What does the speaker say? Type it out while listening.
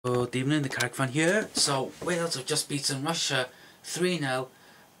Good evening, the Carrick fan here. So Wales have just beaten Russia 3-0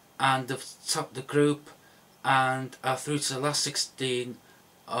 and they've topped the group and are through to the last 16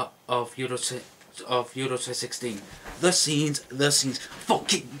 of Euro 2016. The scenes,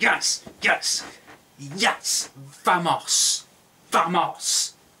 fucking yes, vamos,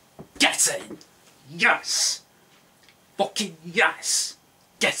 get in, yes, fucking yes,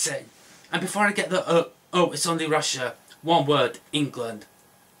 get in. And before I get the it's only Russia, one word, England.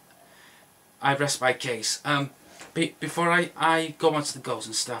 I rest my case. Before I go on to the goals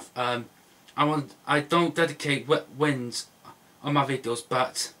and stuff, I don't dedicate wins on my videos,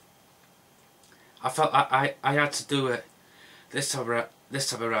 but I felt I had to do it this time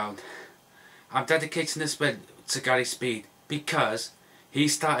around. I'm dedicating this win to Gary Speed because he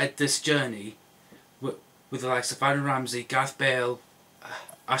started this journey with the likes of Aaron Ramsey, Gareth Bale,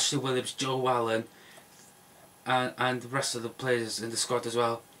 Ashley Williams, Joe Allen, and the rest of the players in the squad as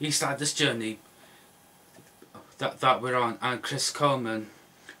well. He started this journey that we're on, and Chris Coleman,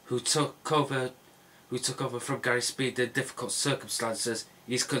 who took over from Gary Speed in difficult circumstances,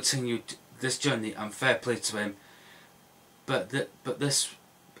 he's continued this journey, and fair play to him. But this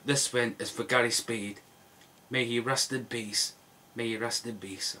win is for Gary Speed. May he rest in peace. May he rest in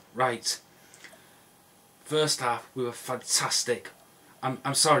peace. Right. First half we were fantastic.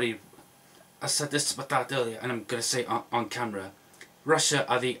 I'm sorry, I said this to my dad earlier and I'm going to say it on camera. Russia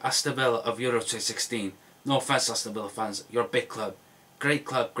are the Aston Villa of Euro 2016. No offence, Aston Villa fans, you're a big club, great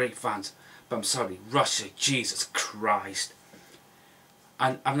fans, but I'm sorry, Russia, Jesus Christ.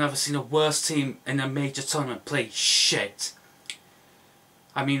 And I've never seen a worse team in a major tournament play shit.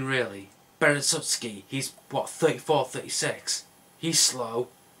 I mean really, Berezovsky, he's what, 34, 36, he's slow.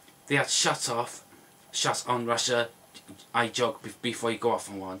 They had shots on Russia. I joke before you go off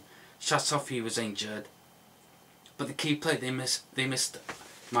on one. Shatov, he was injured, but the key play they missed.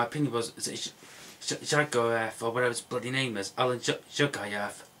 My opinion was Zhagoyev or whatever his bloody name is, Alan Zhugayev.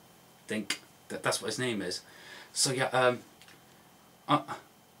 I think that's what his name is. So yeah,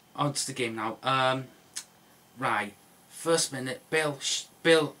 on to the game now. Right, first minute, Bale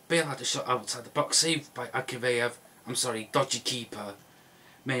had a shot outside the box, saved by Akiveyev. I'm sorry, dodgy keeper,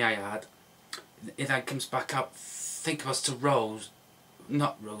 may I add. It then comes back up. Think it was to Vokes,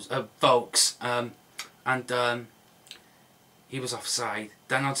 and he was offside.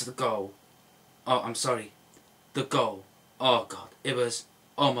 Then onto the goal. Oh, I'm sorry, the goal. Oh God, it was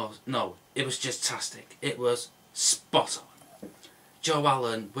it was just tastic. It was spot on. Joe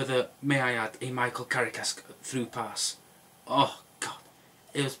Allen with may I add, a Michael Carrick-esque through pass. Oh God,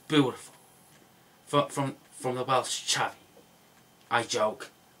 it was beautiful. From the Welsh Xavi.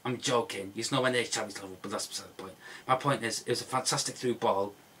 I'm joking. He's nowhere near Xavi's level, but that's beside the point. My point is, it was a fantastic through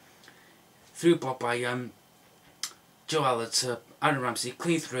ball by Joe Allen to Aaron Ramsey,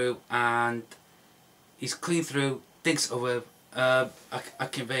 clean through, and he's clean through, dinks over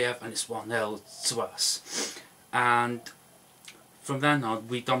Akinveyev, and it's 1-0 to us. And from then on,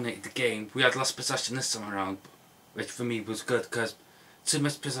 we dominated the game. We had less possession this time around, which for me was good, because too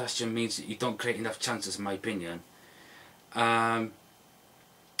much possession means that you don't create enough chances, in my opinion.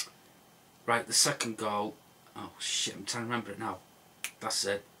 Right, the second goal. Oh shit, I'm trying to remember it now. That's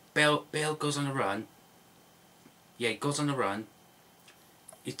it. Bale goes on a run. Yeah, he goes on a run.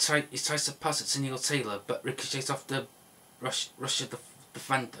 He tries to pass it to Neil Taylor, but ricochets off the Russia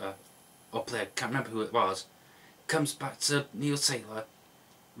defender or player. Can't remember who it was. Comes back to Neil Taylor.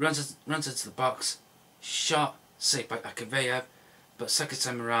 Runs into the box. Shot saved by Akiveyev, but second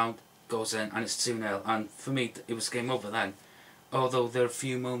time around goes in and it's 2-0. And for me, it was game over then. Although there are a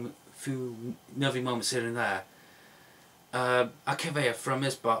few nervy moments here and there. Akiveyev from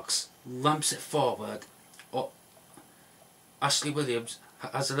his box lamps it forward. Ashley Williams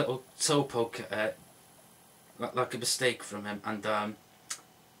has a little toe poke at it, like a mistake from him, and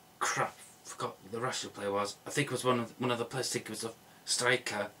crap, forgot what the Russian player was. I think it was one of the players. I think it was a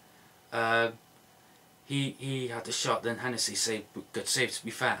striker. He had the shot. Then Hennessy saved, good save to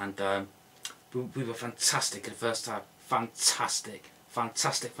be fair, and we were fantastic in the first half. Fantastic.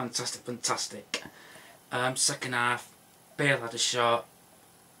 Second half, Bale had a shot,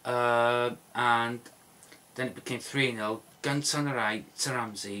 and then it became 3-0. Guns on the right to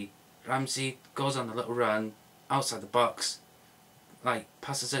Ramsey. Ramsey goes on a little run outside the box, like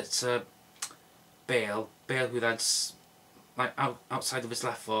passes it to Bale. Bale, who then outside of his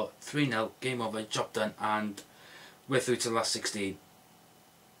left foot. 3-0, game over, job done, and we're through to the last 16.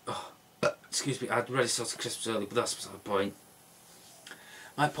 Oh, excuse me, I'd already started Christmas early, but that's beside the point.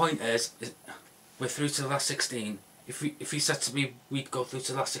 My point is we're through to the last 16. If you said to me we'd go through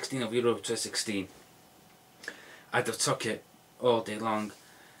to the last 16 of Euro 2016, I'd have took it all day long.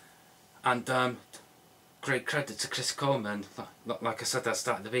 And great credit to Chris Coleman. Like I said at the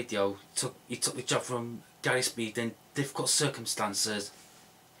start of the video, he took the job from Gary Speed in difficult circumstances,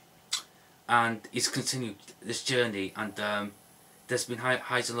 and he's continued this journey. And there's been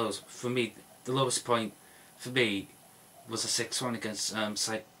highs and lows. For me, the lowest point for me was a 6-1 against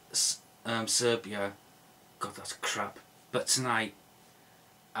Serbia. God, that's crap. But tonight,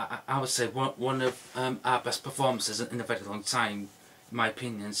 I would say one of our best performances in a very long time, in my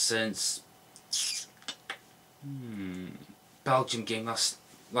opinion, since Belgium game last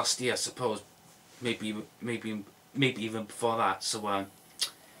year, I suppose. Maybe even before that.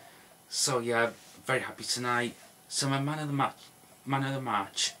 So yeah, very happy tonight. So my man of the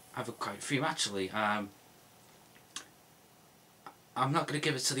match, I've quite a few actually. I'm not going to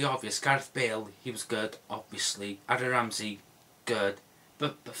give it to the obvious. Gareth Bale, he was good, obviously. Aaron Ramsey, good.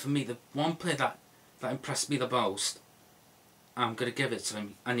 But for me, the one player that impressed me the most, I'm going to give it to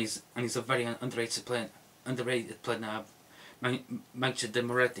him. And he's a very underrated player now. Mentioned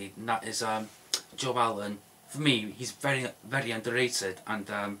him already, and that is Joe Allen. For me, he's very underrated and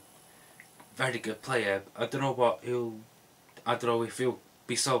very good player. I don't know if he'll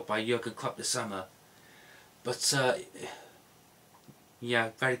be sold by Jurgen Klopp this summer, but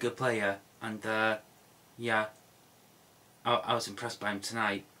yeah, very good player, and yeah, I was impressed by him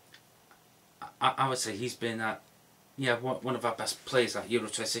tonight. I would say he's been yeah, one of our best players at Euro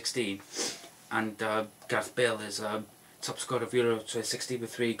 2016, and Gareth Bale is top scorer of Euro 2016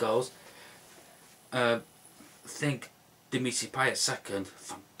 with 3 goals. I think Dimitri Payet second.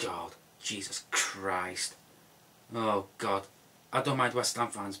 Thank God. Jesus Christ. Oh God. I don't mind West Ham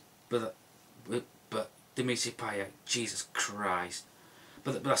fans, but Dimitri Payet, Jesus Christ.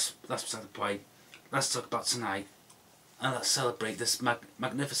 But that's beside the point. Let's talk about tonight, and let's celebrate this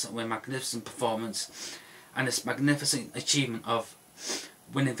magnificent win, magnificent performance, and this magnificent achievement of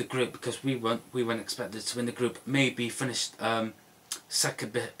winning the group, because we weren't expected to win the group. Maybe finished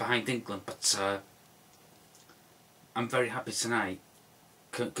second behind England, but I'm very happy tonight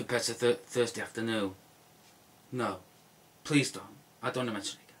compared to Thursday afternoon. No, please don't. I don't want to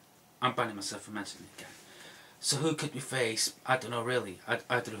mention it again. I'm banning myself from mentioning it again. So who could we face? I don't know really. I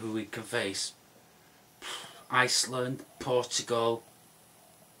don't know who we can face. Iceland, Portugal,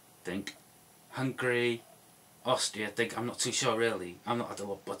 I think, Hungary, Austria, I think. I'm not too sure really. I'm not at the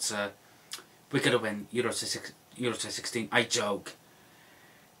look, but we're going to win Euro 2016. I joke.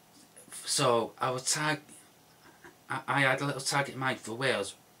 So I had a little target in mind for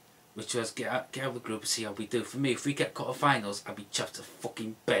Wales, which was get out of the group and see how we do. For me, if we get quarter-finals, I'd be chuffed to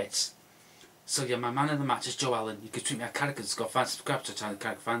fucking bits. So yeah, my man of the match is Joe Allen. You can tweet me at Carrick_fan, subscribe to the channel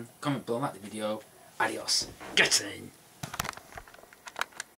Carrick Fan, comment below, like the video. Adios. Get in.